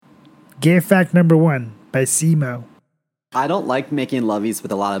Gay fact number 1 by Simo. I don't like making lovies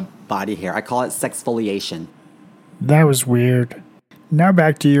with a lot of body hair. I call it sexfoliation. That was weird. Now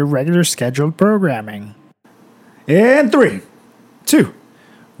back to your regular scheduled programming. In 3, 2,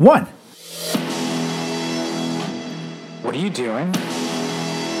 1. What are you doing?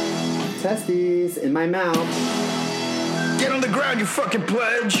 Testes in my mouth. Get on the ground, you fucking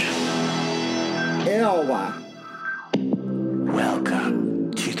pledge! Ew.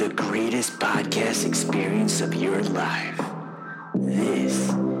 Welcome to the greatest podcast experience of your life. This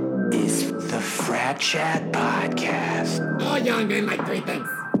is the Frat Chat Podcast. All young men like three things.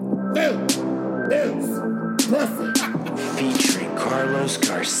 Food, booze, pussy. Featuring Carlos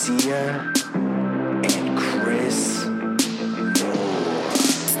Garcia and Chris Moore.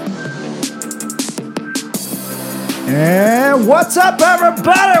 And what's up,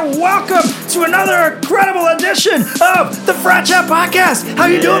 everybody? Welcome to another incredible edition of the Frat Chat Podcast. How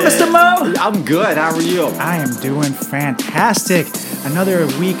you doing, Mr. Mo? I'm good. How are you? I am doing fantastic. Another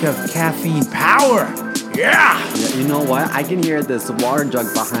week of caffeine power. Yeah. You know what? I can hear this water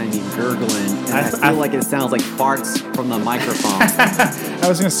jug behind me gurgling, and I feel like it sounds like farts from the microphone. I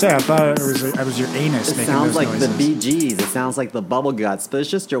was going to say, I thought it was your anus It making sounds those like noises. the Bee Gees. It sounds like the Bubble Guts, but it's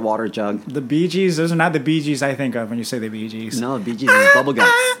just your water jug. The Bee Gees? Those are not the Bee Gees I think of when you say the Bee Gees. No, the Bee Gees is Bubble Guts.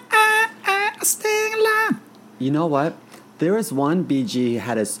 Staying alive. You know what? There was one Bee Gee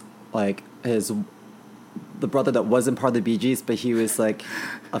had the brother that wasn't part of the Bee Gees, but he was like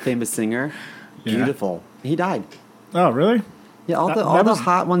a famous singer. Yeah. Beautiful. He died. Oh, really? Yeah, all the was-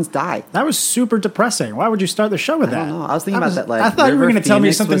 hot ones died. That was super depressing. Why would you start the show with I that? don't know. I was thinking about that. Like, I thought you were River going to tell me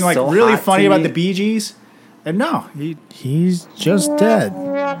Phoenix something was like so really hot funny to about me. the Bee Gees. And no, He's just dead.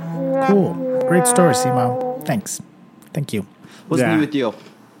 Cool. Great story, Simo. Thanks. Thank you. What's Yeah. new with you?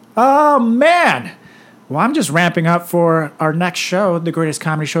 oh man. Well, I'm just ramping up for our next show, the greatest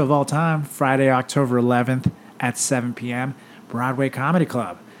comedy show of all time, Friday, October 11th at 7 p.m., Broadway Comedy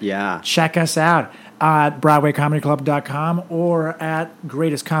Club. Yeah. Check us out at BroadwayComedyClub.com or at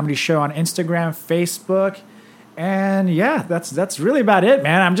Greatest Comedy Show on Instagram, Facebook. And yeah, that's really about it,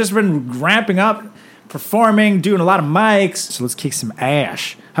 man. I've just been ramping up, performing, doing a lot of mics. So let's kick some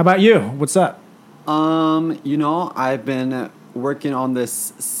ass. How about you? What's up? I've been working on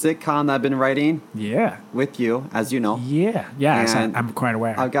this sitcom that I've been writing Yeah. with you, as you know. Yeah. And I'm quite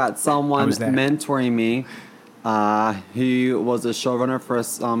aware. I've got someone was there. mentoring me. He was a showrunner for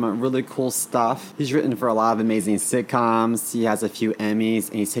some really cool stuff. He's written for a lot of amazing sitcoms. He has a few Emmys,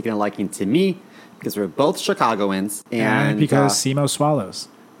 and he's taken a liking to me because we're both Chicagoans. and because Simo swallows.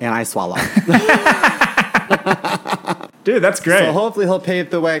 and I swallow. Dude, that's great. So hopefully he'll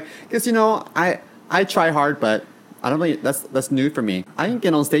pave the way. Because, I try hard, but I don't really, that's new for me. I can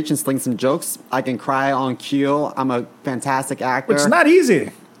get on stage and sling some jokes. I can cry on cue. I'm a fantastic actor. Which is not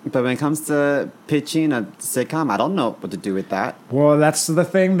easy. But when it comes to pitching a sitcom, I don't know what to do with that. Well, that's the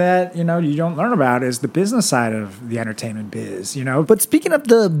thing that, you don't learn about is the business side of the entertainment biz, But speaking of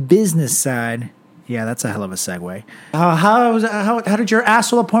the business side, yeah, that's a hell of a segue. How did your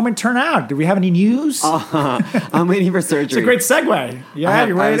asshole appointment turn out? Did we have any news? I'm waiting for surgery. It's a great segue. Yeah, I have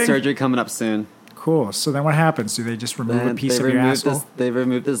you're waiting? surgery coming up soon. Cool. So then what happens? Do they just remove a And piece they of your removed asshole? They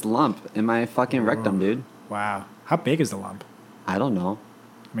removed this lump in my fucking rectum, dude. Wow. How big is the lump? I don't know.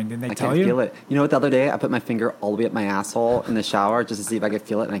 I mean, didn't they I tell can't you? feel it. You know what? The other day, I put my finger all the way up my asshole in the shower just to see if I could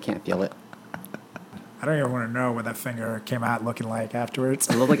feel it, and I can't feel it. I don't even want to know what that finger came out looking like afterwards.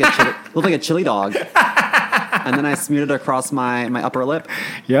 It looked like a chili dog. And then I smeared it across my upper lip,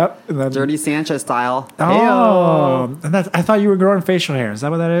 Yep. And then, Dirty Sanchez style. Oh, and I thought you were growing facial hair. Is that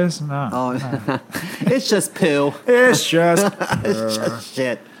what that is? No. Oh, it's just poo. It's just. It's just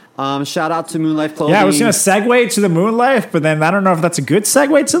shit. Shout out to Moonlife Clothing. Yeah, I was going to segue to the Moonlife, but then I don't know if that's a good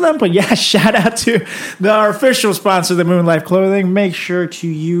segue to them. But yeah, shout out to our official sponsor, the Moonlife Clothing. Make sure to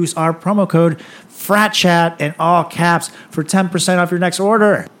use our promo code FRATCHAT in all caps for 10% off your next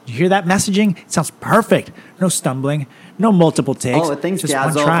order. You hear that messaging? It sounds perfect. No stumbling, no multiple takes. Oh, thanks, just one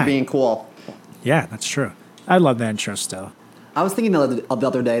Gazzo, try. for being cool. Yeah, that's true. I love the intro still. I was thinking the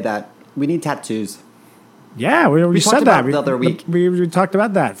other day that we need tattoos. Yeah, we talked said about that it the other week. We talked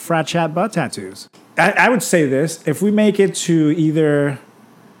about that. Frat chat butt tattoos. I would say this. If we make it to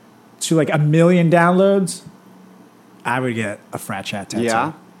like 1 million downloads, I would get a frat chat tattoo.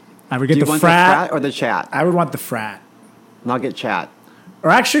 Yeah? I would Do get you the want frat. the frat or the chat? I would want the frat. And I'll get chat. Or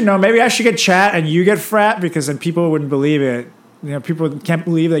actually, no, maybe I should get chat and you get frat because then people wouldn't believe it. People can't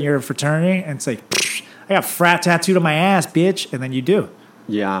believe that you're a fraternity. And it's like, I got frat tattooed on my ass, bitch. And then you do.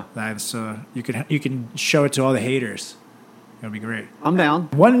 Yeah. And so you can show it to all the haters. It'll be great. I'm down.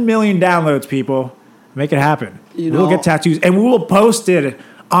 1 million downloads, people. Make it happen. You We'll know- get tattoos. And we will post it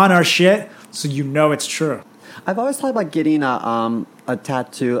on our shit, so you know it's true. I've always thought about getting a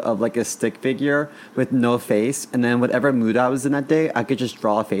tattoo of like a stick figure with no face, and then whatever mood I was in that day, I could just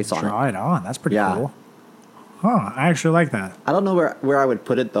draw a face on it. Draw it on. That's pretty Yeah. cool. Huh, I actually like that. I don't know where I would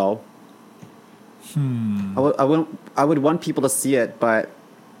put it though. I would want people to see it, but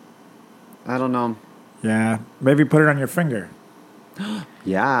I don't know. Yeah, maybe put it on your finger.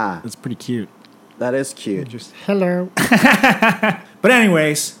 Yeah, That's pretty cute. that is cute. Just hello. But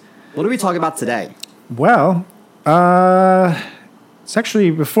anyways, What are we talking about today? well, it's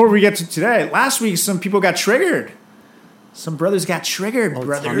actually before we get to today. Last week, some people got triggered. Some brothers got triggered,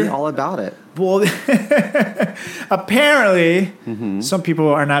 brother. Tell me all about it. Well, apparently, some people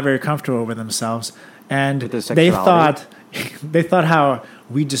are not very comfortable with themselves, and With their they sexuality? thought how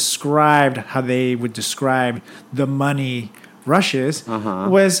we described how they would describe the money rushes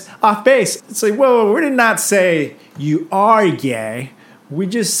was off base. It's like, whoa, we did not say you are gay. We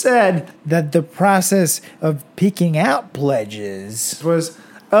just said That the process of picking out pledges. was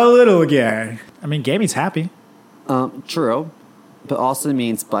a little gay. I mean, gay means happy. True, but also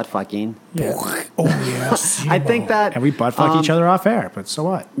means butt fucking. Yeah. Oh, yes. I think that And we butt fuck each other off air, but so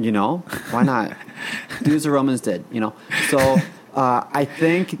what? You know, why not? Do as the Romans did. You know, so I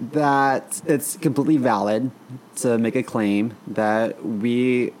think that it's completely valid to make a claim that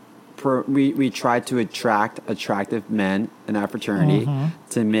we try to attract attractive men in our fraternity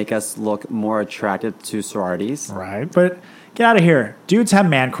to make us look more attractive to sororities. Right. But get out of here. Dudes have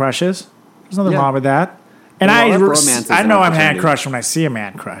man crushes. There's nothing Yeah. wrong with that. And There are a lot of romances I in know our I'm man fraternity. crush when I see a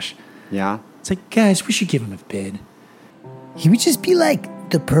man crush. Yeah. It's like, guys, we should give him a bid. He would just be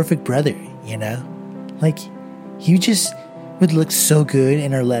like the perfect brother, you know? Like, he just would look so good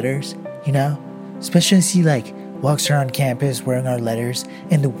in our letters, you know? Especially as he, like, walks around campus wearing our letters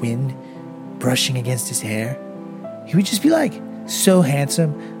and the wind brushing against his hair. He would just be, like, so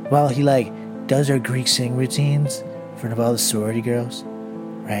handsome while he, like, does our Greek sing routines in front of all the sorority girls,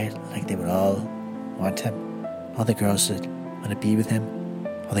 right? Like, they would all want him. All the girls would want to be with him.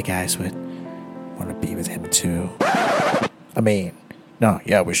 All the guys would want to be with him, too. I mean, no,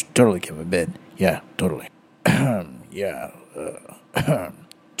 yeah, we should totally give him a bid. Yeah, totally. Yeah,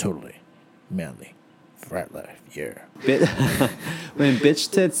 totally. Manly. Frat life, yeah. When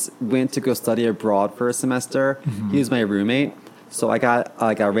Bitch Tits went to go study abroad for a semester, he was my roommate. So I got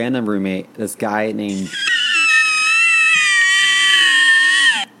like a random roommate, this guy named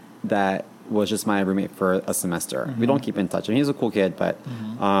that was just my roommate for a semester. We don't keep in touch. I mean, he's a cool kid, but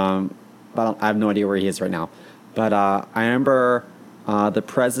I have no idea where he is right now. But I remember the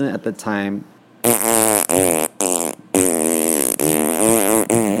president at the time.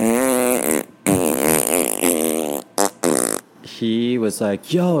 He was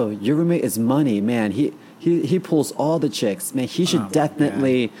like, "Yo, your roommate is money, man. He pulls all the chicks, man. He should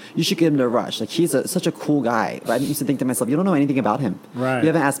definitely. You should give him the rush. Like he's such a cool guy." But I used to think to myself, "You don't know anything about him. Right. You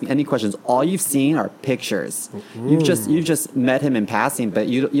haven't asked me any questions. All you've seen are pictures. You've just met him in passing, but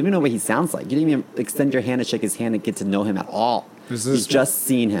you don't know what he sounds like. You didn't even extend your hand to shake his hand and get to know him at all. You've just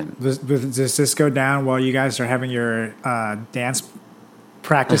seen him." Does this go down while you guys are having your dance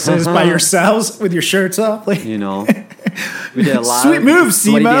practices by yourselves with your shirts off? Like, You know, we did a lot sweet of move,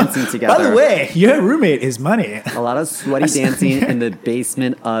 sweaty Simo. dancing together. By the way, your roommate is money. A lot of sweaty dancing in the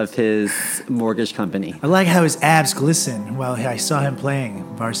basement of his mortgage company. I like how his abs glisten while I saw him playing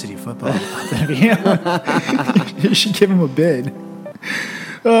varsity football. You should give him a bid.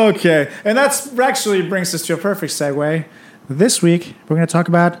 Okay, and that's actually brings us to a perfect segue. This week, we're going to talk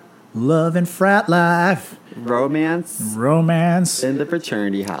about love and frat life, Romance romance. in the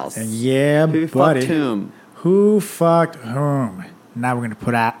fraternity house. Yeah, Who buddy. fucked whom? Who fucked whom? Now we're going to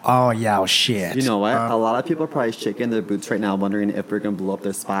put out all y'all shit. You know what? A lot of people are probably shaking their boots right now, wondering if we're going to blow up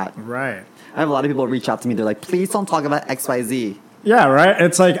their spot. Right. I have a lot of people reach out to me. They're like, "Please don't talk about XYZ." Yeah, right.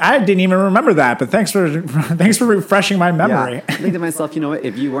 It's like I didn't even remember that, but thanks for refreshing my memory. Yeah. I think to myself, you know what?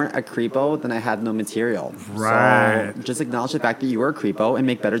 If you weren't a creepo, then I had no material. Right. So just acknowledge the fact that you were a creepo and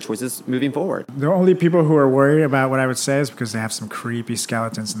make better choices moving forward. The only people who are worried about what I would say is because they have some creepy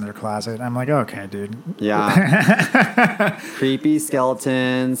skeletons in their closet. I'm like, okay, dude. Yeah. Creepy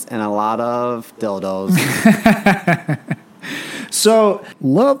skeletons and a lot of dildos. So,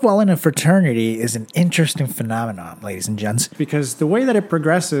 love while in a fraternity is an interesting phenomenon, ladies and gents, Because the way that it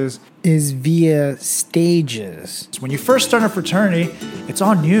progresses, is via stages. when you first start a fraternity, it's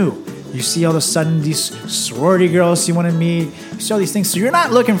all new. You see all of a sudden these sorority girls you want to meet. You see all these things. So you're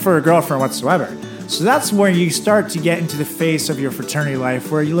not looking for a girlfriend whatsoever. So that's where you start to get into the phase of your fraternity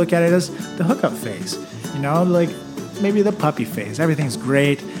life where you look at it as the hookup phase. You know, like maybe the puppy phase. Everything's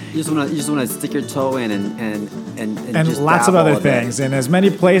great. You just want to stick your toe in and And just lots of dabble other a bit. things in as many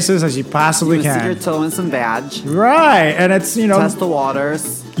places as you possibly You stick can. your toe in some badge. Right. And it's, Test the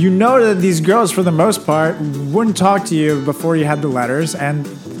waters. you know that these girls, for the most part, wouldn't talk to you before you had the letters. And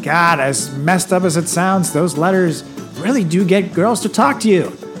God, as messed up as it sounds, those letters really do get girls to talk to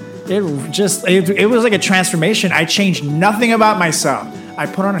you. It was like a transformation. I changed nothing about myself. I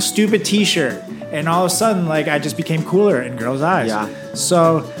put on a stupid t-shirt and all of a sudden, like, I just became cooler in girls' eyes. Yeah.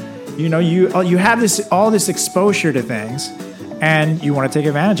 So, you have all this exposure to things and you want to take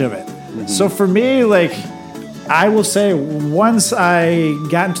advantage of it. Mm-hmm. So for me, like, I will say once I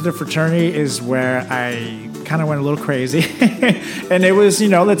got into the fraternity is where I kind of went a little crazy. And it was,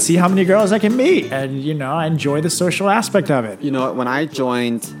 let's see how many girls I can meet. And, I enjoy the social aspect of it. You know, when I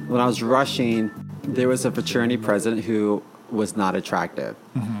was rushing, there was a fraternity president who was not attractive,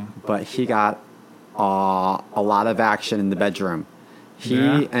 but he got a lot of action in the bedroom.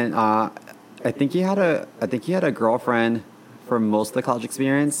 I think he had a girlfriend for most of the college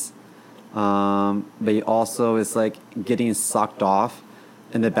experience, but he also is like getting sucked off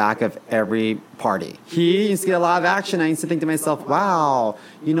in the back of every party. He used to get a lot of action. I used to think to myself, wow,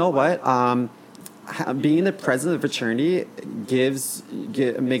 you know what? Being the president of the fraternity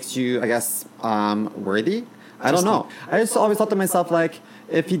makes you, I guess, worthy. I don't know. I just always thought to myself, like,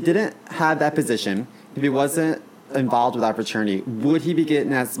 if he didn't have that position, if he wasn't involved with our fraternity, would he be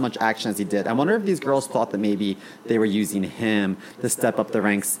getting as much action as he did? I wonder if these girls thought that maybe they were using him to step up the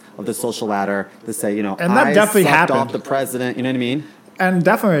ranks of the social ladder to say, And that definitely sucked happened. off the president. You know what I mean? And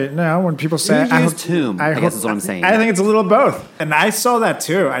definitely, when people say, You used whom, I guess is what I'm saying. I think it's a little both. And I saw that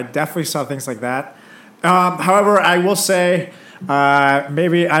too. I definitely saw things like that. However, I will say,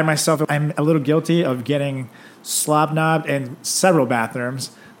 maybe I myself, I'm a little guilty of getting slob-knobbed in several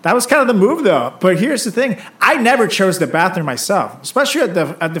bathrooms. That was kind of the move, though. But here's the thing. I never chose the bathroom myself, especially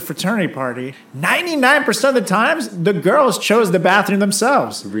at the fraternity party. 99% of the times, the girls chose the bathroom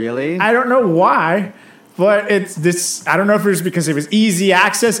themselves. Really? I don't know why, but it's this. I don't know if it was because it was easy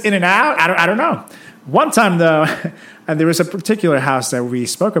access in and out. I don't know. One time, though, there was a particular house that we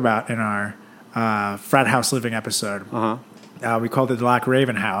spoke about in our frat house living episode. We called it the Black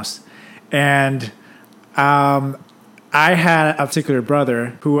Raven House. And I had a particular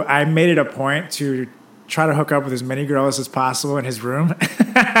brother who I made it a point to try to hook up with as many girls as possible in his room.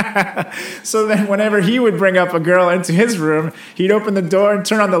 So then whenever he would bring up a girl into his room, he'd open the door and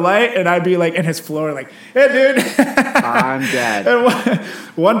turn on the light, and I'd be like in his floor like, hey, dude. I'm dead. And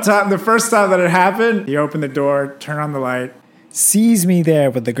one time, the first time that it happened, he opened the door, turned on the light, sees me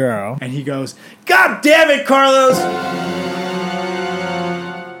there with the girl, and he goes, God damn it, Carlos!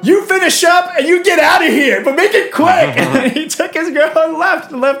 You finish up and you get out of here, but make it quick. And then he took his girl and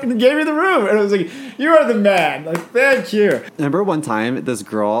left and gave me the room. And I was like, you are the man. Like, thank you. Remember one time this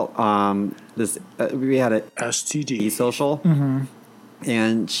girl, we had a STD social,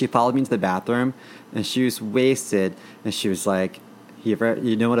 and she followed me into the bathroom, and she was wasted, and she was like,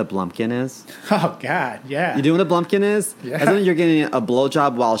 you know what a blumpkin is? Oh, God, yeah. You know what a blumpkin is? Yeah. That's when you're getting a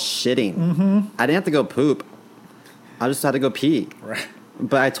blowjob while shitting. I didn't have to go poop. I just had to go pee. Right.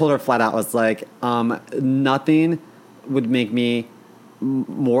 But I told her flat out, I was like, nothing would make me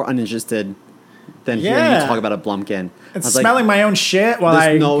more uninterested than hearing you talk about a blumpkin. It's I was smelling my own shit while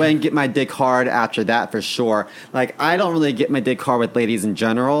there's no way I can get my dick hard after that for sure. Like, I don't really get my dick hard with ladies in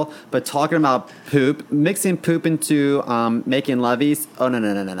general, but talking about poop, mixing poop into making lovies, oh, no.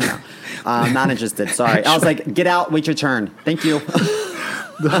 Not interested. Sorry. I was like, get out, wait your turn. Thank you.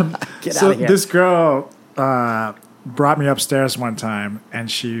 Get out of here. This girl brought me upstairs one time,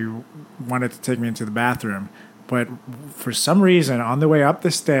 and she wanted to take me into the bathroom. But for some reason, on the way up the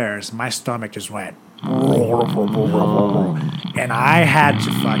stairs, my stomach just went. And I had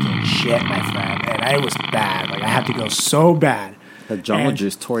to fucking shit, my friend. And it was bad. Like, I had to go so bad. The jungle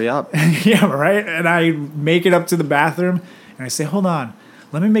juice tore you up. Yeah, right? And I make it up to the bathroom, and I say, hold on.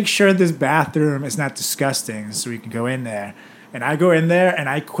 Let me make sure this bathroom is not disgusting so we can go in there. And I go in there, and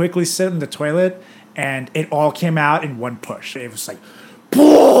I quickly sit in the toilet, and it all came out in one push. It was like,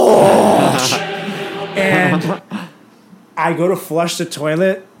 and I go to flush the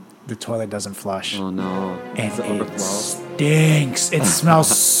toilet doesn't flush. Oh, no. And Does it it overflow? stinks. It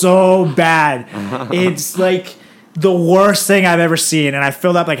smells so bad. It's like the worst thing I've ever seen, and I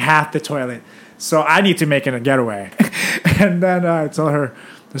filled up like half the toilet. So I need to make it a getaway. And then I told her,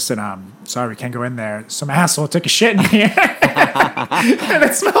 listen, sorry, we can't go in there. Some asshole took a shit in here. and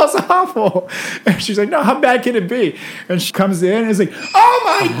it smells awful. And she's like, no, how bad can it be? And she comes in and is like, oh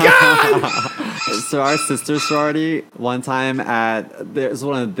my God. So our sister sorority, one time there's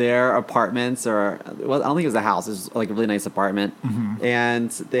one of their apartments, or well, I don't think it was a house. It was like a really nice apartment, and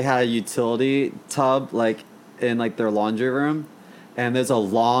they had a utility tub like in like their laundry room, and there's a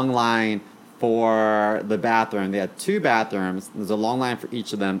long line for the bathroom. They had 2 bathrooms. There's a long line for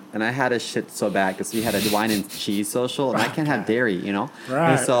each of them, and I had a shit so bad because we had a wine and cheese social, and I can't have dairy, you know.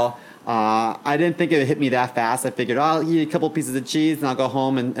 Right. And so I didn't think it would hit me that fast. I figured, oh, I'll eat a couple pieces of cheese and I'll go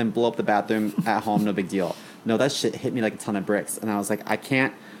home and blow up the bathroom at home. No big deal. No, that shit hit me like a ton of bricks, and I was like, I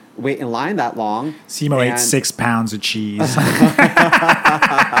can't wait in line that long. Simo ate 6 pounds of cheese.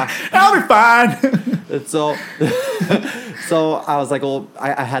 I'll be fine. And so I was like, well,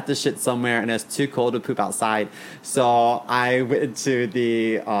 I had to shit somewhere, and it's too cold to poop outside. So I went to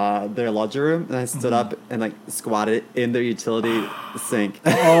their laundry room, and I stood up and like squatted in their utility sink.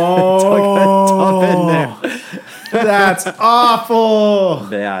 Oh, Took a dump in there. that's awful.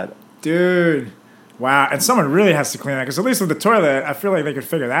 Bad. Dude. Wow. And someone really has to clean that, because at least with the toilet, I feel like they could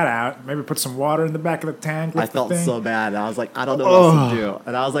figure that out. Maybe put some water in the back of the tank. I felt so bad. I was like, I don't know what else to do.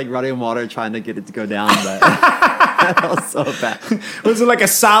 And I was like running water trying to get it to go down, but I felt so bad. Was it like a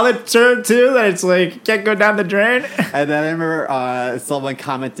solid turd too, that it's like can't go down the drain? And then I remember someone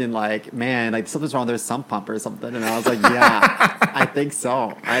commenting like, man, like something's wrong with their sump pump or something. And I was like, yeah, I think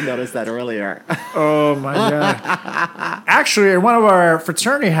so. I noticed that earlier. Oh my God. Actually, in one of our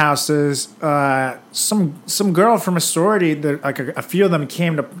fraternity houses, some girl from a sorority, like a few of them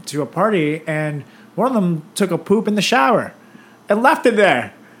came to a party, and one of them took a poop in the shower and left it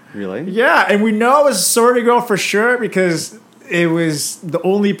there. Really? Yeah, and we know it was a sorority girl for sure, because it was the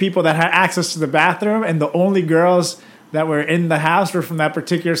only people that had access to the bathroom, and the only girls that were in the house were from that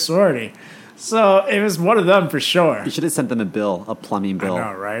particular sorority. So it was one of them for sure. You should have sent them a plumbing bill.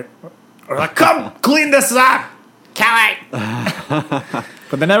 I know, right? Or like, come clean this up, Kelly.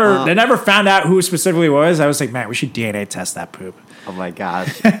 But they never found out who specifically it was. I was like, man, we should DNA test that poop. Oh my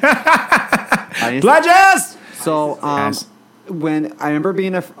gosh. Pledges! So, Yes. when I remember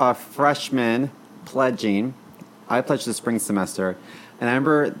being a freshman pledging, I pledged the spring semester, and I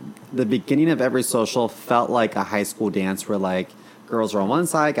remember the beginning of every social felt like a high school dance where like girls were on one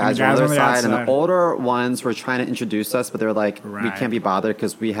side, guys were on the other side, and the older ones were trying to introduce us, but they were like, we Right. can't be bothered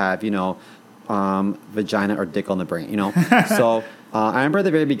because we have, vagina or dick on the brain, So I remember at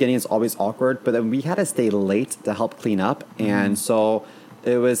the very beginning it's always awkward, but then we had to stay late to help clean up, and so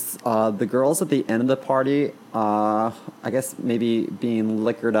it was the girls at the end of the party, I guess maybe being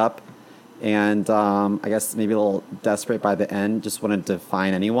liquored up, and I guess maybe a little desperate by the end, just wanted to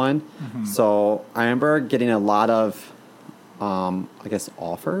find anyone. So I remember getting a lot of,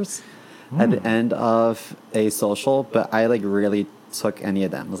 offers at the end of a social, but I like really took any of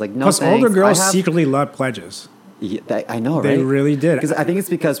them. I was like, no, Plus, thanks. older girls I have- secretly love pledges. Yeah, I know, right? They really did. Because I think it's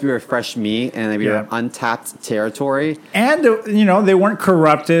because we were fresh meat and we Yeah. were untapped territory. And, they weren't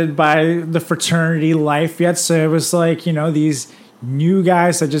corrupted by the fraternity life yet. So it was like, these new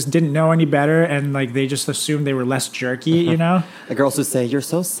guys that just didn't know any better, and like they just assumed they were less jerky, The girls would say, "You're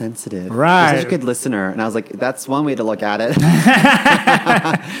so sensitive. Right. You're such a good listener." And I was like, "That's one way to look at it."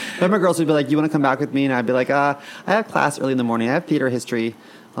 Remember, girls would be like, "You want to come back with me?" And I'd be like, "I have class early in the morning. I have theater history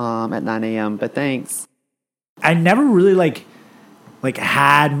at 9 a.m. But thanks." I never really like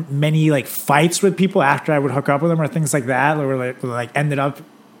had many like fights with people after I would hook up with them or things like that, or like ended up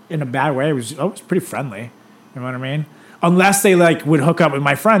in a bad way. It was always pretty friendly. You know what I mean? Unless they like would hook up with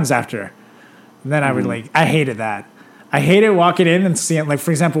my friends after. And then I would I hated that. I hated walking in and seeing, like, for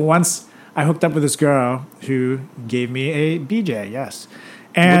example, once I hooked up with this girl who gave me a BJ, yes.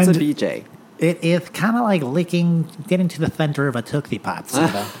 And What's a BJ? It is kind of like getting to the center of a Tootsie Pop.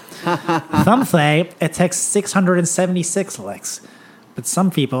 Some say it takes 676 licks, but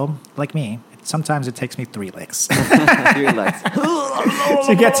some people, like me, sometimes it takes me 3 licks Your legs.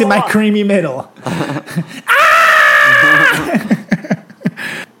 to get to my creamy middle.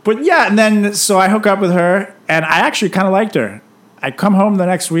 But yeah, and then so I hook up with her, and I actually kind of liked her. I come home the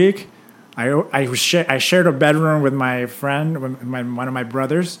next week. I shared a bedroom with my friend, with one of my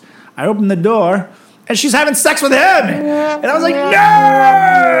brothers. I opened the door, and she's having sex with him, and I was like, no!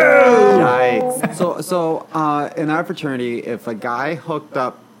 Yikes. So in our fraternity, if a girl hooked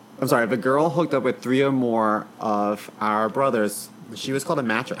up with 3 or more of our brothers, she was called a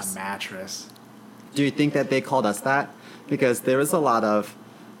mattress. Mattress. Do you think that they called us that? Because there was a lot of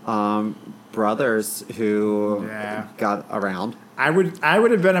brothers who got around. I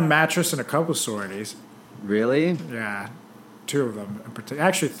would have been a mattress in a couple sororities. Really? Yeah, 2 of them in particular.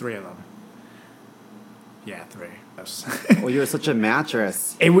 Actually, 3 of them. Yeah, 3. Well, you're such a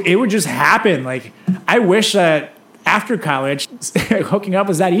mattress. It would just happen. Like, I wish that after college, hooking up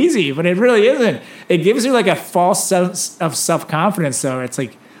was that easy, but it really isn't. It gives you like a false sense of self-confidence, though. It's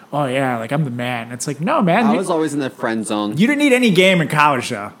like, oh yeah, like I'm the man. It's like, no, man. I was always in the friend zone. You didn't need any game in college,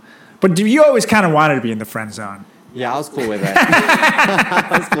 though. But you always kind of wanted to be in the friend zone. Yeah, I was cool with it.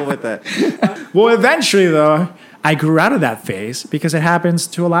 I was cool with it. Well, eventually, though, I grew out of that phase because it happens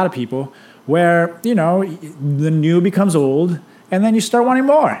to a lot of people where, you know, the new becomes old and then you start wanting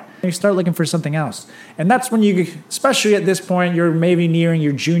more. You start looking for something else. And that's when you, especially at this point, you're maybe nearing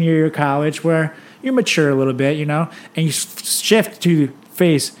your junior year of college where you mature a little bit, you know, and you shift to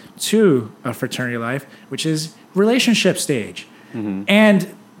phase 2 of fraternity life, which is relationship stage. Mm-hmm.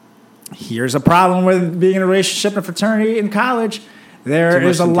 And here's a problem with being in a relationship and fraternity in college. There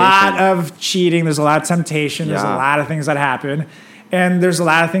is a lot of cheating. There's a lot of temptation. There's a lot of things that happen. And there's a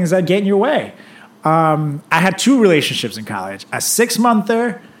lot of things that get in your way. I had 2 relationships in college. A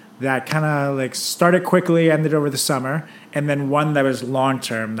 6-monther that kind of like started quickly, ended over the summer. And then one that was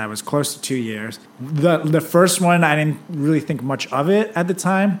long-term, that was close to 2 years. The first one, I didn't really think much of it at the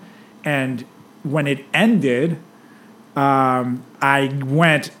time. And when it ended, I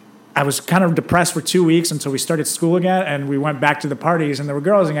was kind of depressed for 2 weeks until we started school again, and we went back to the parties, and there were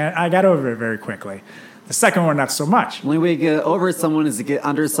girls again. I got over it very quickly. The second one, not so much. The only way to get over someone is to get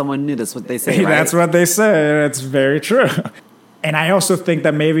under someone new. That's what they say, right? That's what they say. It's very true. And I also think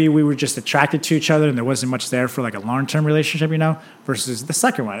that maybe we were just attracted to each other, and there wasn't much there for like a long-term relationship, you know, versus the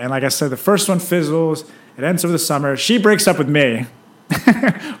second one. And like I said, the first one fizzles. It ends over the summer. She breaks up with me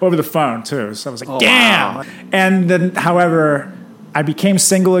over the phone, too. So I was like, damn. Wow. And then, however, I became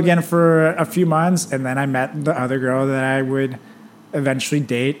single again for a few months, and then I met the other girl that I would eventually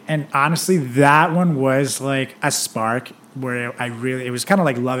date. And honestly, that one was like a spark where it was kind of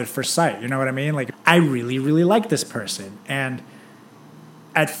like love at first sight. You know what I mean? Like, I really, really liked this person. And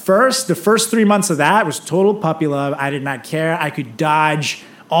at first, the first 3 months of that was total puppy love. I did not care. I could dodge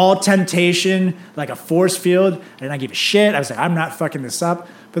all temptation like a force field. I did not give a shit. I was like, I'm not fucking this up.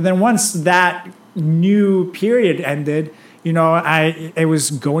 But then once that new period ended, you know, it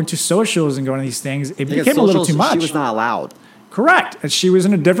was going to socials and going to these things. It became a little too much. She was not allowed. Correct. And she was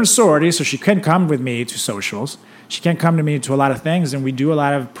in a different sorority, so she couldn't come with me to socials. She can't come to me to a lot of things, and we do a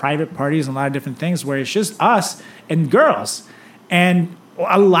lot of private parties and a lot of different things where it's just us and girls and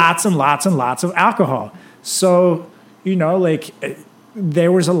lots and lots and lots of alcohol. So, you know, like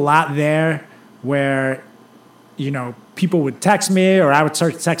there was a lot there where, you know, people would text me or I would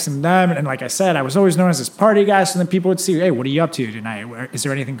start texting them. And like I said, I was always known as this party guy. So then people would see, hey, what are you up to tonight? Is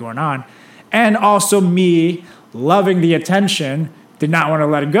there anything going on? And also me loving the attention, did not want to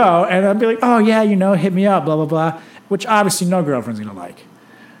let it go. And I'd be like, oh, yeah, you know, hit me up, blah, blah, blah, which obviously no girlfriend's going to like.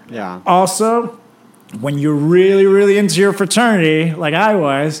 Yeah. Also, when you're really, really into your fraternity, like I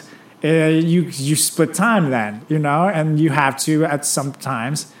was, you split time then, you know, and you have to at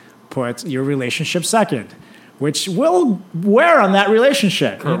sometimes put your relationship second, which will wear on that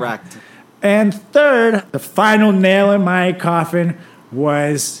relationship. Correct. And third, the final nail in my coffin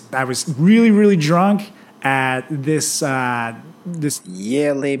was I was really, really drunk at this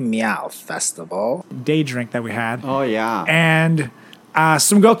Yearly Meow Festival day drink that we had. Oh, yeah. And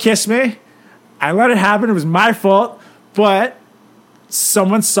some girl kissed me. I let it happen. It was my fault. But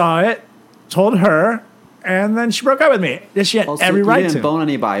someone saw it, told her, and then she broke up with me. She had every right to. You didn't bone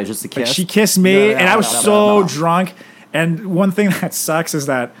anybody, just a kiss? Like she kissed me, and I was so drunk. And one thing that sucks is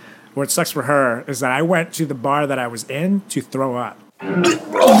that, what sucks for her, is that I went to the bar that I was in to throw up.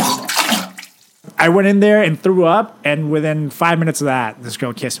 I went in there and threw up, and within 5 minutes of that, this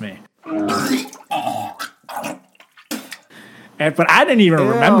girl kissed me. But I didn't even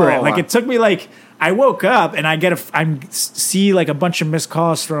remember it. Like, it took me, like, I woke up, and I see, like, a bunch of missed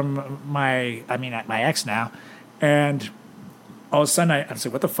calls from my ex now. And all of a sudden, I was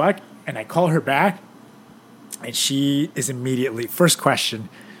like, what the fuck? And I call her back, and she is immediately, first question,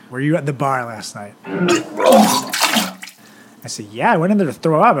 were you at the bar last night? I said, yeah, I went in there to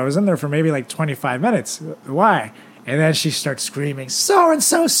throw up. I was in there for maybe like 25 minutes. Why? And then she starts screaming,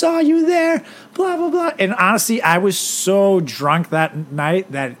 so-and-so saw you there, blah, blah, blah. And honestly, I was so drunk that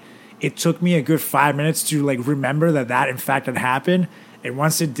night that it took me a good 5 minutes to like remember that in fact had happened. And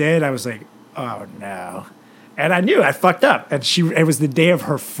once it did, I was like, oh no. And I knew I fucked up. And it was the day of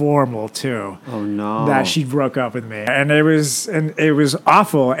her formal too. Oh no. That she broke up with me. And it was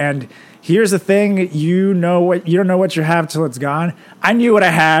awful. And here's the thing, you don't know what you have till it's gone. I knew what I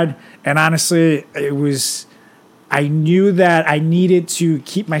had, and honestly, I knew that I needed to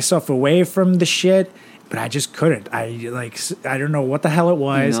keep myself away from the shit but I just couldn't. I don't know what the hell it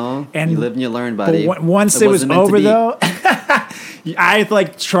was. You live and you learn, buddy. But once it was wasn't meant to over, be. though, I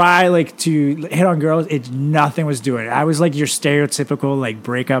try to hit on girls. Nothing was doing it. I was like your stereotypical like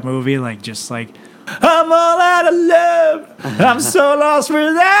breakup movie, like just like I'm all out of love. I'm so lost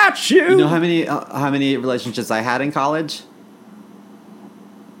without you. You know how many relationships I had in college?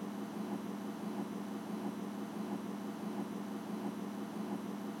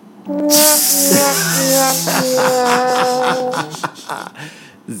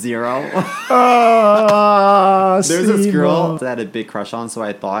 Zero. Oh, There's this girl Simo. that I had a big crush on, so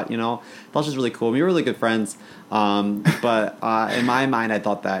I thought she was really cool. We were really good friends. But in my mind, I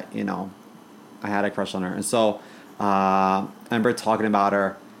thought that, I had a crush on her. And so I remember talking about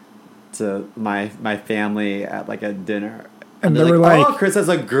her to my family at like a dinner. And they're they were like, oh, Chris has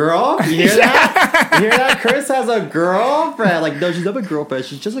a girl? You hear that? You hear that? Chris has a girlfriend. Like, no, she's not a girlfriend.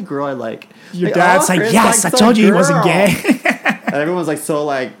 She's just a girl I like. Your Like, dad's like, Chris yes, I likes a told you he wasn't girl. gay. And everyone's like so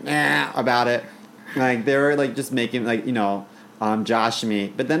like about it. Like they were like just making like Josh and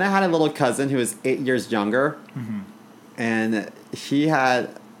me. But then I had a little cousin who was 8 years younger, and he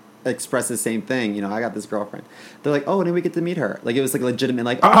had expressed the same thing. I got this girlfriend. They're like, oh, and then we get to meet her. Like it was like legitimate.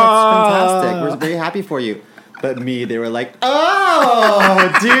 Like, oh, that's fantastic. We're very happy for you. But me, they were like,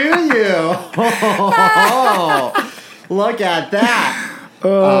 oh, do you? Oh, look at that.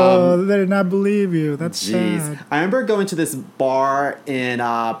 Oh, they did not believe you. That's Jeez. sad. I remember going to this bar in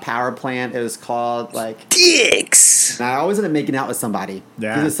Power Plant. It was called like Dicks. and I always ended up making out with somebody.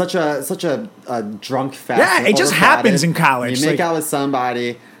 Yeah. It was such a drunk fest. Yeah, it just happens in college. You make Like- out with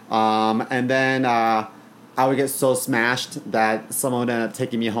somebody, and then I would get so smashed that someone would end up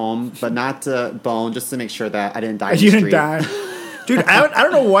taking me home, but not to bone, just to make sure that I didn't die. In the You street. didn't die. Dude, I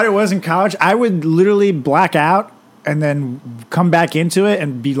don't know what it was in college. I would literally black out and then come back into it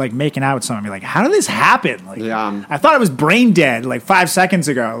and be like making out with someone. Be like, how did this happen? Like, Yeah. I thought I was brain dead like 5 seconds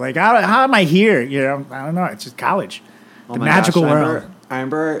ago. Like, how am I here? I don't know. It's just college. Oh The my magical gosh, world. I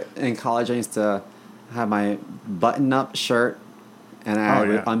remember in college I used to have my button-up shirt, and I Oh,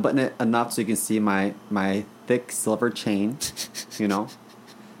 would yeah. unbutton it enough so you can see my thick silver chain,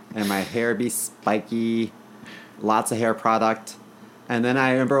 and my hair be spiky, lots of hair product. And then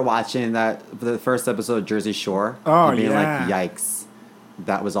I remember watching the first episode of Jersey Shore. Oh, and being yeah. like, yikes,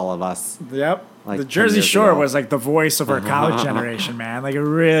 that was all of us. Yep. Like the 10 Jersey years Shore ago. was like the voice of our college generation, man. Like it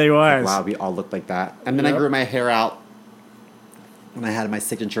really was. Wow, we all looked like that. And then I Yep. grew my hair out, and I had my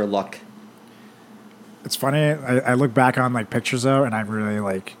signature look. It's funny. I look back on like pictures though, and I really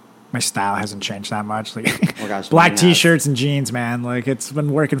like my style hasn't changed that much. Like Oh gosh, black mine has. t-shirts and jeans, man. Like it's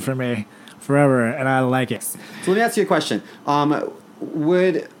been working for me forever, and I like it. So let me ask you a question.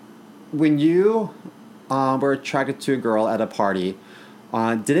 When you were attracted to a girl at a party,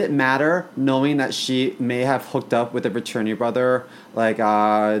 did it matter knowing that she may have hooked up with a fraternity brother like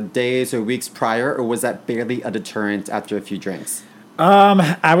days or weeks prior, or was that barely a deterrent after a few drinks?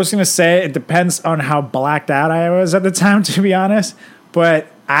 I was gonna say it depends on how blacked out I was at the time, to be honest. But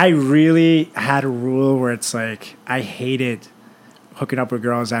I really had a rule where it's like I hated hooking up with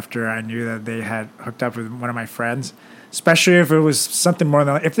girls after I knew that they had hooked up with one of my friends, especially if it was something more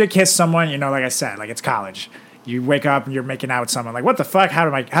than if they kissed someone. Like I said, like it's college. You wake up and you're making out with someone. Like what the fuck? How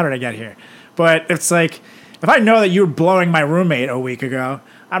did I get here? But it's like if I know that you were blowing my roommate a week ago,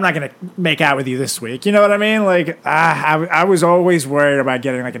 I'm not gonna make out with you this week. You know what I mean? Like I was always worried about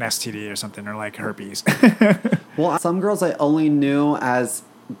getting like an STD or something or like herpes. Well, some girls I only knew as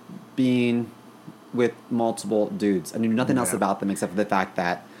being with multiple dudes. I knew nothing else Yeah. about them except for the fact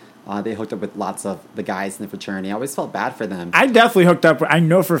that they hooked up with lots of the guys in the fraternity. I always felt bad for them. I definitely hooked up. I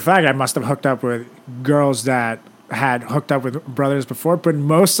know for a fact I must have hooked up with girls that had hooked up with brothers before, but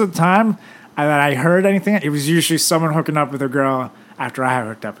most of the time that I heard anything, it was usually someone hooking up with a girl after I had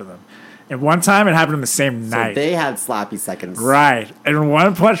hooked up with them. And one time it happened on the same So night. they had sloppy seconds. Right. And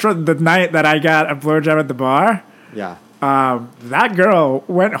one punch the night that I got a blowjob at the bar, Yeah. that girl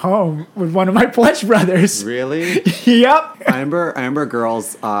went home with one of my pledge brothers. Really? Yep. I remember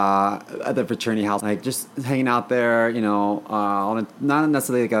girls at the fraternity house, like just hanging out there, on not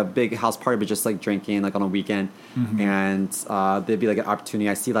necessarily like a big house party, but just like drinking, like on a weekend. And there'd be like an opportunity.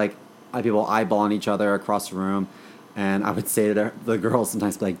 I see like people eyeballing each other across the room, and I would say to the girls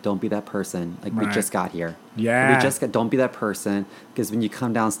sometimes, be like, "Don't be that person. Like we Right. just got here. Yeah. Don't be that person, because when you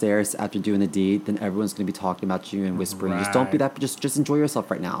come downstairs after doing the deed, then everyone's gonna be talking about you and whispering. Just don't be Right. that. Just enjoy yourself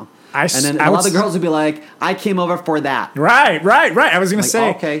right now." I And then I a lot would of the girls would be like, "I came over for that." Right. I was gonna Like, say,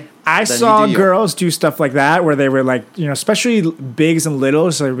 okay, I then you saw do you. girls do stuff like that where they were like, especially bigs and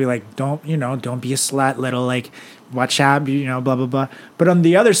littles. So they'd be like, don't be a slut, little. Like, watch out, you know, blah, blah, blah. But on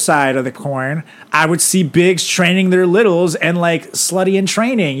the other side of the coin, I would see bigs training their littles and like slutty in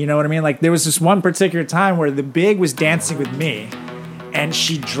training. You know what I mean? Like there was this one particular time where the big was dancing with me and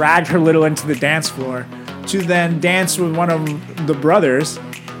she dragged her little into the dance floor to then dance with one of the brothers.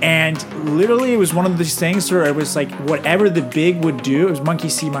 And literally, it was one of these things where it was like whatever the big would do, it was monkey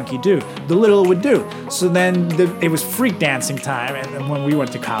see, monkey do. The little would do. So then it was freak dancing time. And when we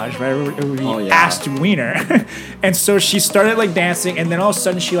went to college, right, it would be ass to wiener. And so she started like dancing, and then all of a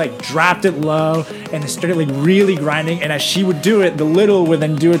sudden she like dropped it low and started like really grinding. And as she would do it, the little would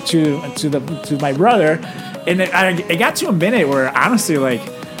then do it to my brother. And it got to a minute where honestly, like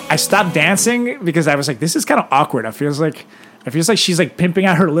I stopped dancing because I was like, this is kind of awkward. It feels like she's like pimping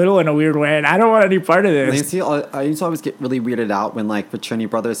out her little in a weird way, and I don't want any part of this. I used to always get really weirded out when like fraternity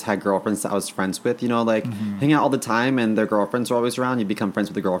brothers had girlfriends that I was friends with. You know, like hang out all the time, and their girlfriends were always around. You become friends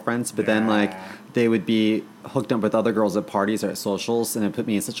with the girlfriends, but then like they would be hooked up with other girls at parties or at socials, and it put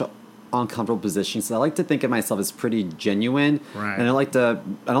me in such an uncomfortable position. So I like to think of myself as pretty genuine, and I don't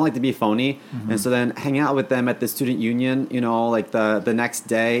like to be phony. And so then hang out with them at the student union. You know, like the next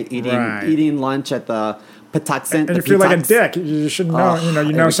day eating lunch at the Patuxent. And you feel like a dick. You shouldn't know.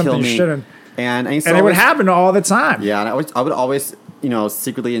 You know something you shouldn't. And it would happen all the time. Yeah, and I would always,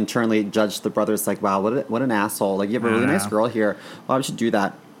 secretly, internally judge the brothers. Like, wow, what an asshole! Like, you have a really nice girl here. Why would you do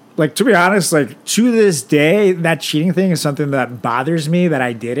that? Like, to be honest, like to this day, that cheating thing is something that bothers me that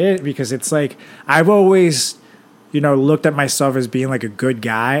I did it, because it's like I've always, looked at myself as being like a good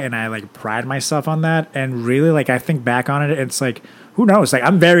guy, and I like pride myself on that. And really, like I think back on it, it's like, who knows? Like,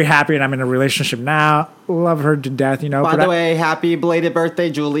 I'm very happy and I'm in a relationship now. Love her to death, By the way, happy belated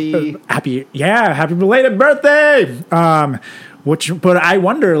birthday, Julie. Happy belated birthday. But I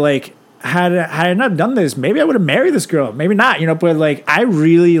wonder, like, had I not done this, maybe I would have married this girl. Maybe not, But like, I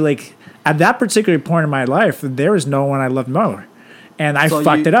really like at that particular point in my life, there was no one I loved more, and I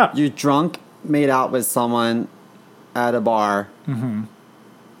fucked it up. You drunk, made out with someone at a bar. Mm-hmm.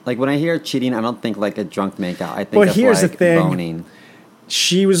 Like when I hear cheating, I don't think like a drunk makeout. I think here's like the thing. Boning.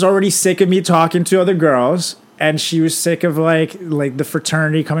 She was already sick of me talking to other girls, and she was sick of like the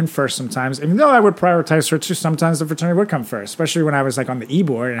fraternity coming first sometimes. Even though I would prioritize her too, sometimes the fraternity would come first, especially when I was like on the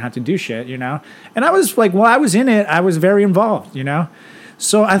e-board and had to do shit, And I was like, while I was in it, I was very involved,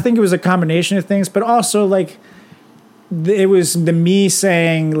 So I think it was a combination of things, but also like it was the me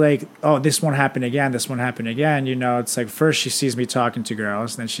saying like, oh, this won't happen again. It's like first she sees me talking to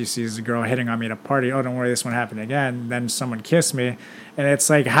girls, then she sees a girl hitting on me at a party. Oh, don't worry, this won't happen again. Then someone kissed me. And it's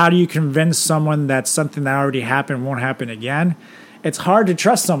like, how do you convince someone that something that already happened won't happen again? It's hard to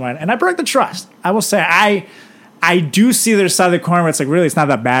trust someone. And I broke the trust. I will say I do see the other side of the coin where it's like, really, it's not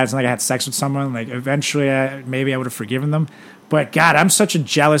that bad. It's not like I had sex with someone. Like eventually maybe I would have forgiven them. But God, I'm such a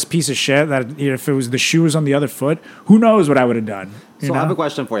jealous piece of shit that if it was the shoe was on the other foot, who knows what I would have done. So I have a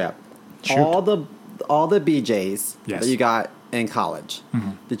question for you. Shoot. All the BJs that you got in college,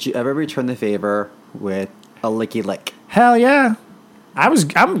 did you ever return the favor with a licky lick? Hell yeah. I'm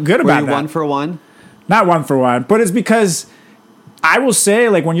good about that. Were you 1 for 1? Not 1 for 1, but it's because I will say,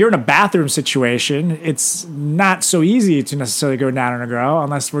 like, when you're in a bathroom situation, it's not so easy to necessarily go down on a girl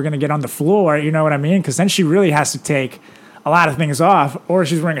unless we're going to get on the floor, you know what I mean? Because then she really has to take a lot of things off, or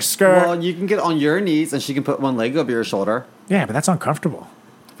she's wearing a skirt. Well, you can get on your knees and she can put one leg over your shoulder. Yeah, but that's uncomfortable.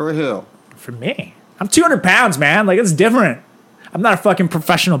 For who? For me. I'm 200 pounds, man. Like, it's different. I'm not a fucking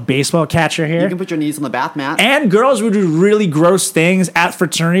professional baseball catcher here. You can put your knees on the bath mat. And girls would do really gross things at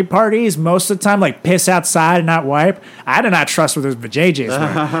fraternity parties most of the time, like piss outside and not wipe. I do not trust what those vajayjays were.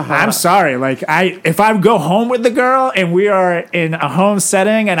 I'm sorry. Like, if I go home with the girl and we are in a home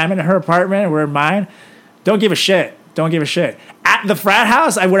setting and I'm in her apartment and we're in mine, don't give a shit. Don't give a shit. At the frat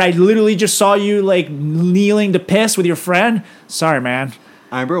house, where I literally just saw you like kneeling to piss with your friend. Sorry, man.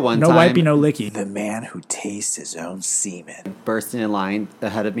 I remember one time. No wipey, no licky. The man who tastes his own semen. Bursting in line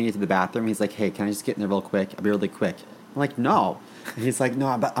ahead of me to the bathroom. He's like, hey, can I just get in there real quick? I'll be really quick. I'm like, no. And he's like, no,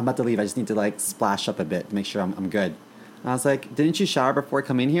 I'm about to leave. I just need to like splash up a bit to make sure I'm good. And I was like, didn't you shower before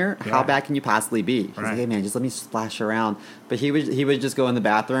coming here? Yeah. How bad can you possibly be? He's like, hey, man, just let me splash around. But he would just go in the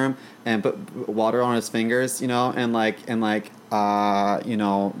bathroom and put water on his fingers, and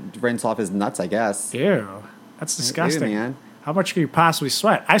rinse off his nuts, I guess. Ew. That's disgusting. Ew, man. How much could you possibly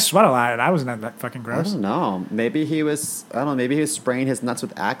sweat? I sweat a lot, and I wasn't that fucking gross. I don't know. Maybe he was spraying his nuts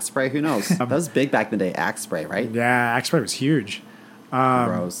with Axe spray. Who knows? That was big back in the day, Axe spray, right? Yeah, Axe spray was huge.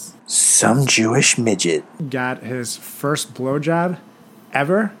 Gross. Some Jewish midget got his first blowjob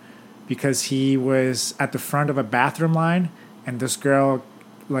ever because he was at the front of a bathroom line, and this girl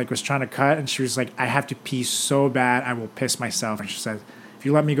was trying to cut, and she was like, I have to pee so bad I will piss myself. And she said, if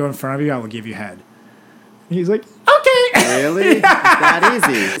you let me go in front of you, I will give you head. He's like, okay. Really? That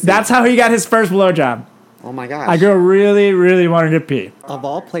easy? That's how he got his first blowjob. Oh my gosh. A girl really, really wanted to pee. Of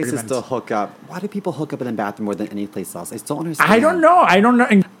all places to hook up, why do people hook up in a bathroom more than any place else? I still don't understand. I don't know.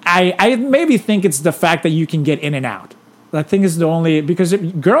 And I maybe think it's the fact that you can get in and out. I think is the only, because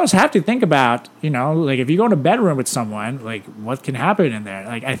girls have to think about, like if you go in a bedroom with someone, like what can happen in there.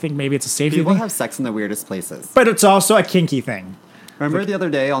 Like I think maybe it's a safety People thing. have sex in the weirdest places. But it's also a kinky thing. Remember the other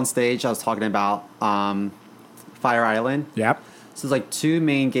day on stage, I was talking about Fire Island? Yep. So there's like two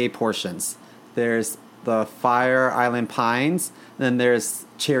main gay portions. There's the Fire Island Pines, and then there's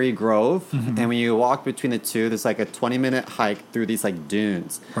Cherry Grove. Mm-hmm. And when you walk between the two, there's like a 20-minute hike through these like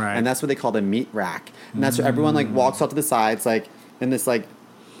dunes. Right. And that's what they call the meat rack. And that's where everyone like walks off to the sides, like in this like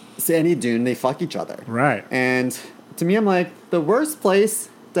sandy dune, they fuck each other. Right. And to me, I'm like, the worst place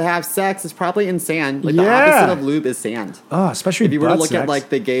to have sex is probably in sand. Like the Yeah. opposite of lube is sand. Oh, especially If you were to butt look sex. at like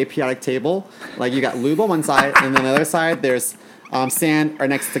the gay periodic table, like you got lube on one side, and then the other side there's sand or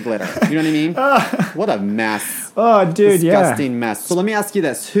next to glitter. You know what I mean? What a mess! Oh, dude, Disgusting mess. So let me ask you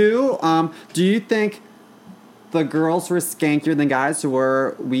this: Who do you think the girls were skankier than guys, or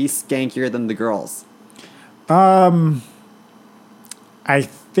were we skankier than the girls? I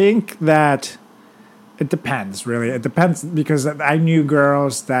think that it depends, really. It depends because I knew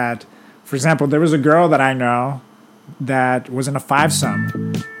girls that, for example, there was a girl that I know that was in a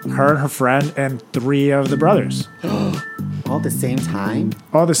fivesome. Her, her friend, and three of the brothers. All at the same time?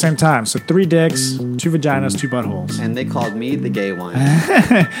 All at the same time. So 3 dicks, 2 vaginas, 2 buttholes. And they called me the gay one.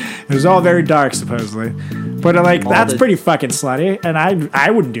 It was all very dark, supposedly. But like, that's the- pretty fucking slutty. And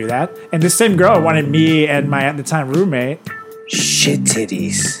I wouldn't do that. And this same girl wanted me and my, at the time, roommate Shit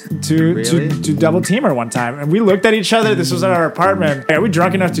titties. Really? to double team her one time. And we looked at each other. This was at our apartment. Are we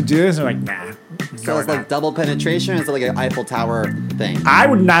drunk enough to do this? And we're like, nah. So it's like double penetration, or is it like an Eiffel Tower thing? I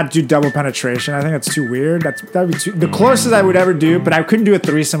would not do double penetration. I think that's too weird. That'd be too, the closest I would ever do, but I couldn't do a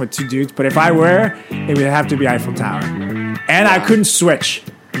threesome with 2 dudes. But if I were, it would have to be Eiffel Tower. And I couldn't switch.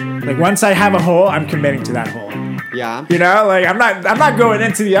 Like once I have a hole, I'm committing to that hole. Yeah. You know, like I'm not going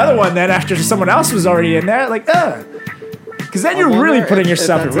into the other one then after someone else was already in there. Like, because then I you're really wonder putting if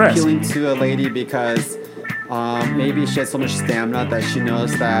yourself at that's risk. appealing to a lady because maybe she has so much stamina that she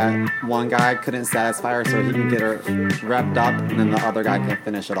knows that one guy couldn't satisfy her, so he can get her wrapped up, and then the other guy can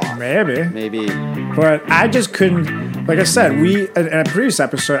finish it off. Maybe. Maybe. But I just couldn't. Like I said, in a previous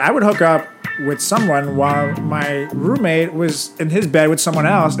episode, I would hook up with someone while my roommate was in his bed with someone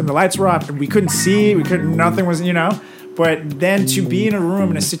else, and the lights were off, and we couldn't see. Nothing was, But then to be in a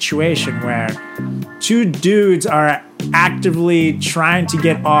room in a situation where 2 dudes are actively trying to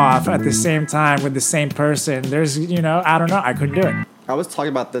get off at the same time with the same person, there's, I don't know. I couldn't do it. I was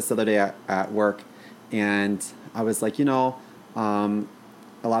talking about this the other day at work, and I was like, a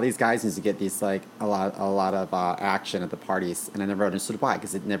lot of these guys need to get these like a lot of action at the parties, and I never understood why,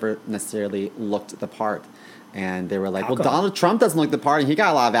 because it never necessarily looked the part. And they were like, well, Donald Trump doesn't look the part, and he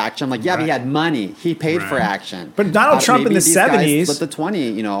got a lot of action. I'm like, yeah, but he had money. He paid for action. But Donald Trump in maybe the these guys 70s split the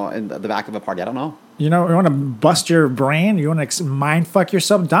 20, in the back of a party. I don't know. You want to bust your brain? You want to mind fuck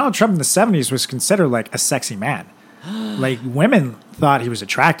yourself? Donald Trump in the 70s was considered like a sexy man. Like women thought he was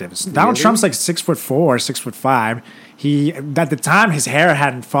attractive. Donald Really? Trump's like 6'4", 6'5". He at the time his hair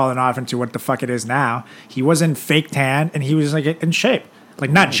hadn't fallen off into what the fuck it is now. He wasn't fake tan, and he was like in shape.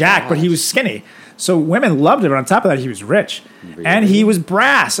 Like not jacked, but he was skinny. So women loved him. But on top of that, he was rich, and he was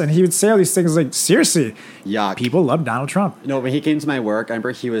brass, and he would say all these things like, seriously, Yuck. people love Donald Trump. When he came to my work, I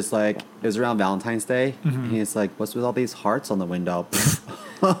remember he was like, it was around Valentine's Day, Mm-hmm. and he's like, what's with all these hearts on the window?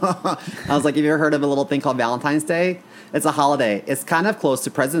 I was like, have you ever heard of a little thing called Valentine's Day? It's a holiday. It's kind of close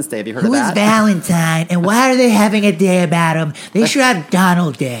to President's Day. Have you heard of Who is that? Valentine, and why are they having a day about him? They should have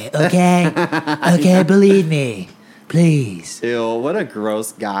Donald Day, okay? Okay, believe me. Please. Ew, what a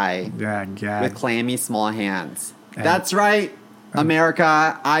gross guy Yeah, God. with clammy small hands. That's right,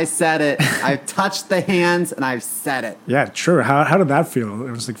 America. I said it. I've touched the hands, and I've said it. Yeah, true. How did that feel?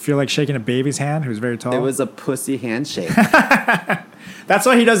 It was like feel like shaking a baby's hand who was very tall. It was a pussy handshake. That's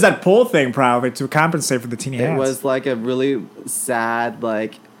why he does that pull thing probably to compensate for the teeny It hands. was like a really sad,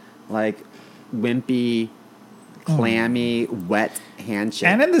 like wimpy, clammy, wet handshake.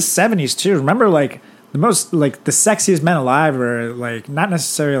 And in the 70s too. Remember like the most like the sexiest men alive were like not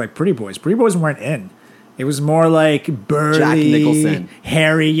necessarily like pretty boys. Pretty boys weren't in. It was more like burly, Jack Nicholson.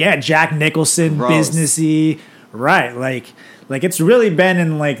 hairy. Yeah, Jack Nicholson, Gross. businessy. Right, like it's really been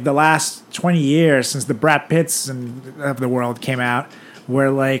in like the last 20 years since the Brad Pitts of the world came out,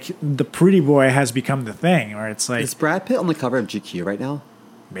 where like the pretty boy has become the thing. Where it's like Is Brad Pitt on the cover of GQ right now?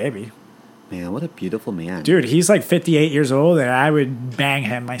 maybe. Man, what a beautiful man. Dude, he's like 58 years old, and I would bang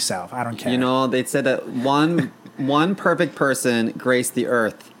him myself. I don't care. You know, they said that one perfect person graced the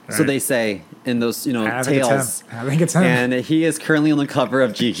earth. So Right. they say in those, I think it's tales. him. I think it's him. And he is currently on the cover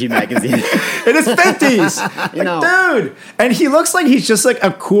of GQ magazine. in his 50s. Dude. And he looks like he's just like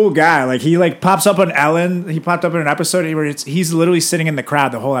a cool guy. Like he like pops up on Ellen. He popped up in an episode where he's literally sitting in the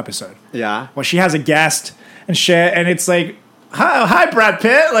crowd the whole episode. Yeah. Well, she has a guest and shit, and it's like, hi Brad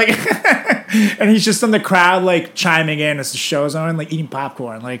Pitt. Like, and he's just in the crowd, like chiming in as the show's on, like eating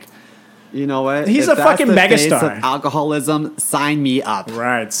popcorn. Like, You know what? He's If a fucking that's the face megastar. of alcoholism, sign me up.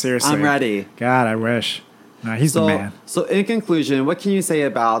 right, seriously. I'm ready. God, I wish. No, he's the man. So in conclusion, what can you say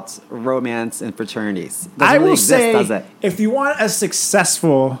about romance and fraternities? Doesn't I really will exist, say, does it? if you want a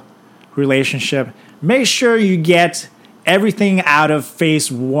successful relationship, make sure you get everything out of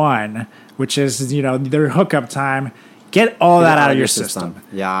phase one, which is, their hookup time. Get all Get that it out of your system.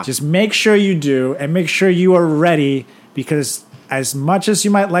 Yeah. Just make sure you do, and make sure you are ready, because as much as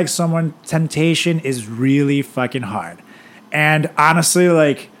you might like someone, temptation is really fucking hard. And honestly,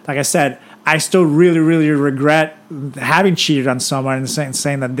 like I said, I still really, really regret having cheated on someone and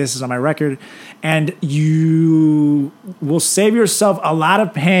saying that this is on my record. And you will save yourself a lot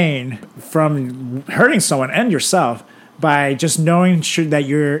of pain from hurting someone and yourself by just making sure that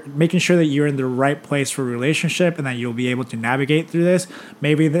you're in the right place for a relationship, and that you'll be able to navigate through this.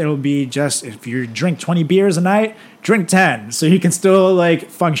 Maybe it'll be just, if you drink 20 beers a night, drink 10 so you can still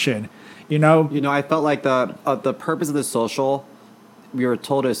like function. I felt like the purpose of the social, we were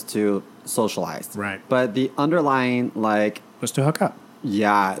told is to socialize. Right. But the underlying, Was to hook up.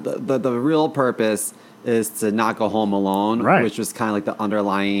 the real purpose is to not go home alone, Right. which was kind of like the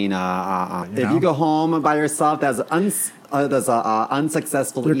underlying. If know? you go home by yourself, that's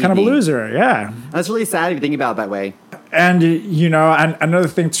unsuccessful. You're kind of a evening. loser, yeah. That's really sad if you think about it that way. And, and another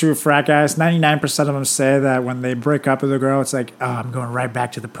thing too, frat guys, 99% of them say that when they break up with a girl, it's like, oh, I'm going right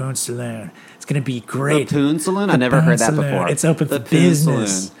back to the Poon Saloon. It's going to be great. The Poon Saloon? I The never Poon heard that Saloon. before. It's open The for Poon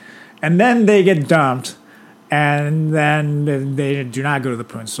business. Saloon. And then they get dumped. And then they do not go to the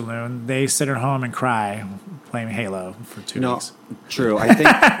Poon Saloon. They sit at home and cry, playing Halo for 2 weeks. True. I think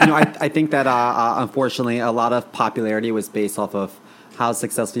I think that unfortunately a lot of popularity was based off of how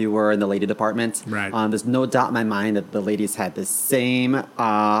successful you were in the lady department. Right. There's no doubt in my mind that the ladies had the same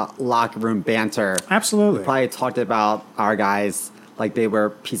locker room banter. Absolutely. Probably talked about our guys like they were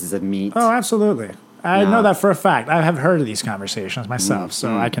pieces of meat. Oh, absolutely. I Yeah. know that for a fact. I have heard of these conversations myself,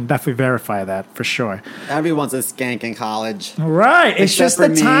 so I can definitely verify that for sure. Everyone's a skank in college. Right. It's Except just for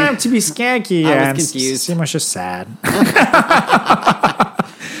the me. time to be skanky. I was and confused. Seamus just sad.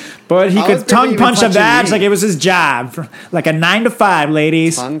 But he I was could busy tongue even punch a punching badge me. like it was his job. Like a 9 to 5,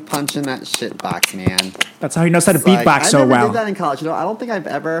 ladies. Tongue punching that shit box, man. That's how he knows how to It's like, beatbox so I never well. did that in college. I don't think I've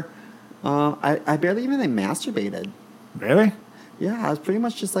ever. I barely even masturbated. Really? Yeah, I was pretty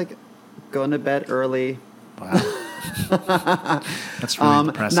much just like going to bed early. Wow. That's really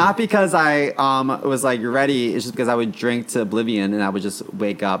depressing. Not because I was like ready. It's just because I would drink to oblivion and I would just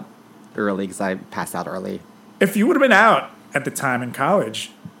wake up early because I passed out early. If you would have been out at the time in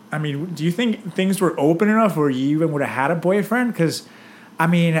college, I mean, do you think things were open enough where you even would have had a boyfriend? Because, I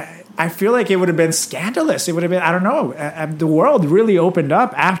mean, I feel like it would have been scandalous. It would have been, I don't know. The world really opened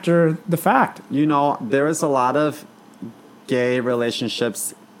up after the fact. There was a lot of gay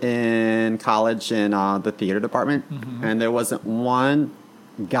relationships in college in the theater department, and there wasn't one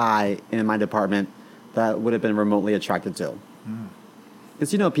guy in my department that would have been remotely attracted to.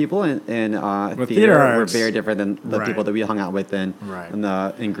 Because people in theater theater were arts. very different than the Right. people that we hung out with in Right.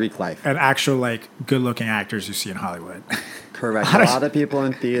 in Greek life. And actual, like, good-looking actors you see in Hollywood. Correct. A lot of people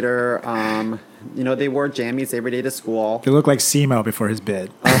in theater, they wore jammies every day to school. They look like Simo before his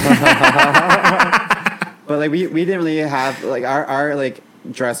bid. But like we didn't really have like our like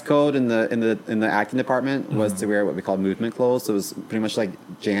dress code in the acting department was to wear what we call movement clothes. So it was pretty much like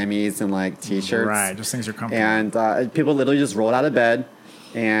jammies and like t-shirts. Right, just things are comfortable. And people literally just rolled out of bed.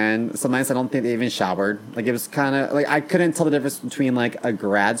 And sometimes I don't think they even showered. Like it was kind of like I couldn't tell the difference between like a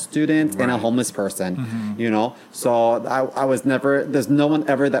grad student and a homeless person, So I was never. There's no one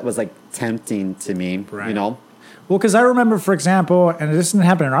ever that was like tempting to me, Right. Well, because I remember, for example, and this didn't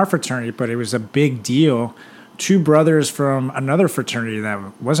happen in our fraternity, but it was a big deal. 2 brothers from another fraternity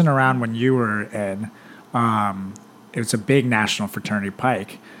that wasn't around when you were in. It was a big national fraternity,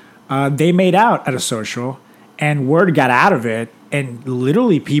 Pike. They made out at a social, and word got out of it. And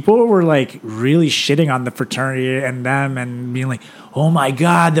literally, people were like really shitting on the fraternity and them, and being like, "Oh my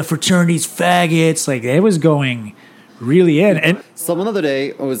god, the fraternity's faggots!" Like it was going really in. And Someone the other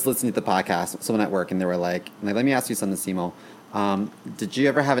day I was listening to the podcast, someone at work, and they were like, "Let me ask you something, Simo. Did you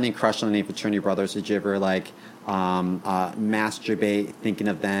ever have any crush on any fraternity brothers? Did you ever like masturbate thinking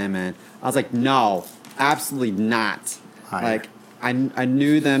of them? And I was like, no, absolutely not. Like I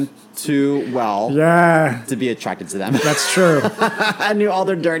knew them too well to be attracted to them. That's true. I knew all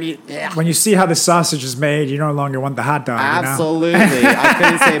their dirty. Yeah. When you see how the sausage is made, you no longer want the hot dog. Absolutely. I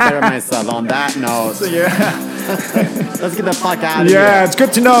couldn't say it better myself. On that note, let's get the fuck out of here. Yeah, it's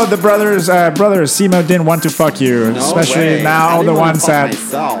good to know the brothers Simo didn't want to fuck you, especially way. now I all the didn't wanna ones fuck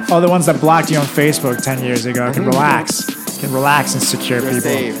myself. all the ones that blocked you on Facebook 10 years ago can relax. Can relax and secure You're people.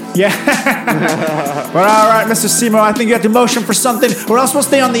 safe. Yeah. But all right, Mr. Simo, I think you have to motion for something, or else we'll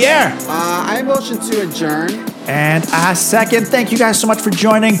stay on the air. I motion to adjourn. And I second. Thank you guys so much for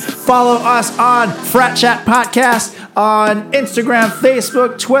joining. Follow us on Frat Chat Podcast on Instagram,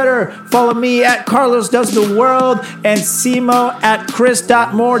 Facebook, Twitter. Follow me at Carlos Does the World and Simo at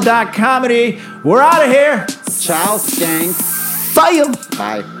Chris.more.comedy. We're out of here. Ciao, skanks. Bye.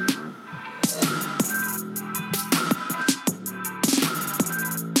 Bye.